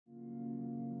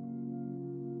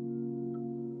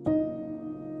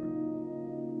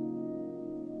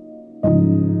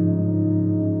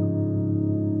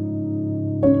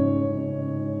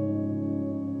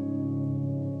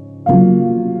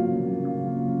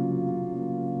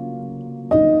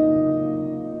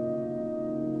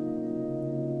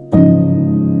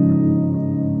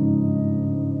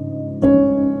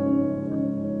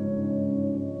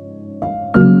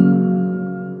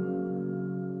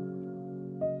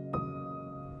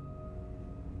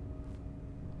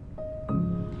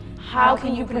How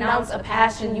can you pronounce a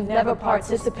passion you've never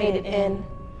participated in?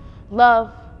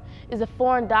 Love is a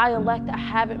foreign dialect I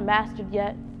haven't mastered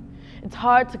yet. It's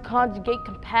hard to conjugate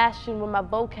compassion when my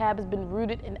vocab has been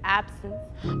rooted in absence.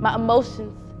 My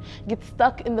emotions get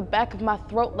stuck in the back of my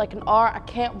throat like an R I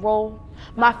can't roll.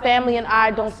 My family and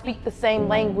I don't speak the same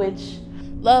language.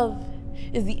 Love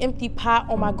is the empty pot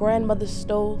on my grandmother's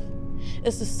stove.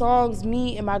 It's the songs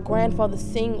me and my grandfather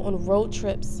sing on road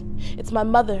trips. It's my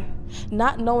mother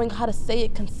not knowing how to say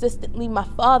it consistently. My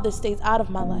father stays out of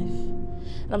my life.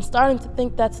 And I'm starting to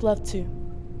think that's love too.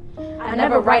 I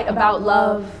never write about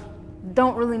love.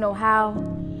 Don't really know how.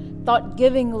 Thought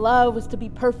giving love was to be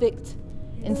perfect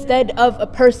instead of a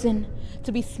person,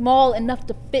 to be small enough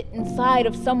to fit inside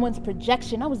of someone's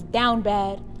projection. I was down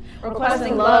bad.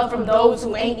 Requesting love from those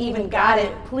who ain't even got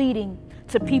it. Pleading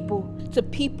to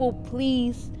people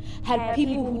please. Had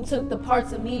people who took the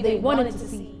parts of me they wanted to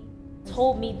see.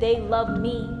 Told me they loved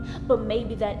me, but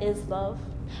maybe that is love.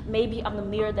 Maybe I'm the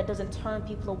mirror that doesn't turn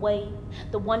people away,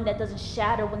 the one that doesn't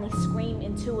shatter when they scream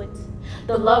into it.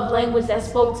 The love language that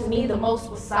spoke to me the most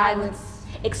was silence.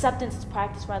 Acceptance is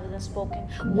practiced rather than spoken.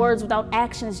 Words without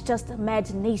action is just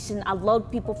imagination. I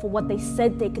loved people for what they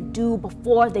said they could do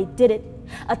before they did it.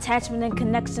 Attachment and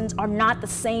connections are not the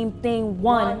same thing.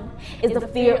 One is the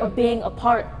fear of being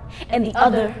apart, and the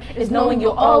other is knowing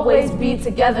you'll always be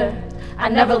together. I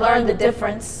never learned the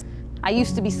difference. I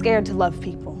used to be scared to love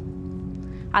people.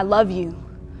 I love you.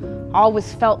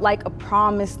 Always felt like a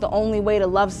promise. The only way to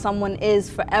love someone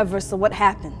is forever. So what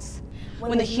happens?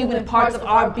 When the human parts of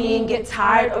our being get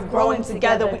tired of growing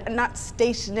together, We are not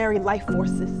stationary life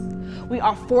forces. We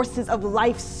are forces of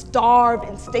life starved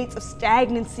in states of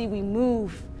stagnancy. We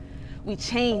move, we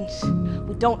change.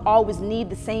 We don't always need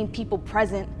the same people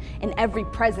present in every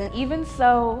present. Even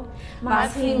so, my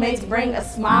teammates bring a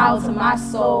smile to my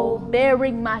soul.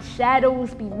 Bearing my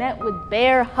shadows be met with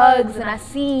bare hugs, and I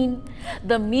seen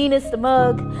the meanest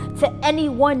mug to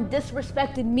anyone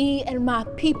disrespected me and my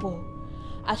people.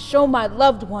 I show my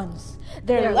loved ones,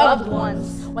 their loved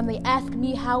ones, when they ask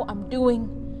me how I'm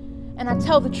doing, and I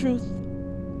tell the truth,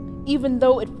 even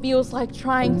though it feels like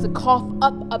trying to cough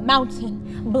up a mountain.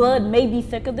 Blood may be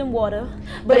thicker than water,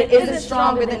 but it isn't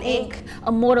stronger than ink.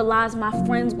 Immortalize my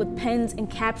friends with pens and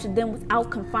capture them without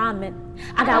confinement.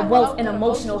 I got wealth and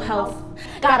emotional health.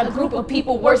 Got a group of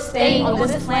people worth staying on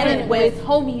this planet with.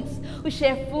 Homies, we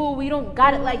share food, we don't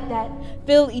got it like that.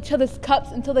 Fill each other's cups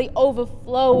until they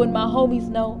overflow, and my homies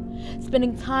know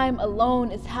spending time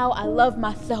alone is how I love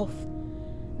myself.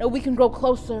 No, we can grow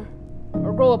closer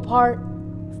or grow apart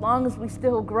as long as we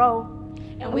still grow.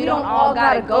 And we don't all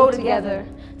gotta go together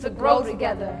to grow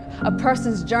together. A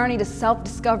person's journey to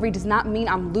self-discovery does not mean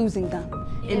I'm losing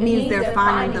them. It means they're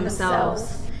finding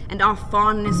themselves. And our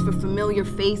fondness for familiar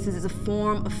faces is a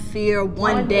form of fear.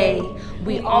 One day,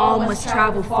 we all must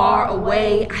travel far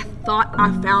away. I thought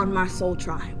I found my soul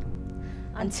tribe.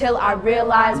 Until I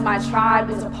realized my tribe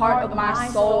is a part of my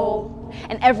soul.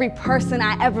 And every person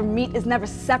I ever meet is never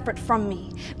separate from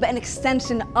me, but an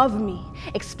extension of me,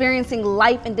 experiencing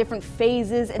life in different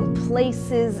phases and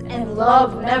places, and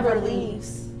love never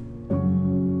leaves.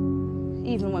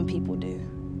 Even when people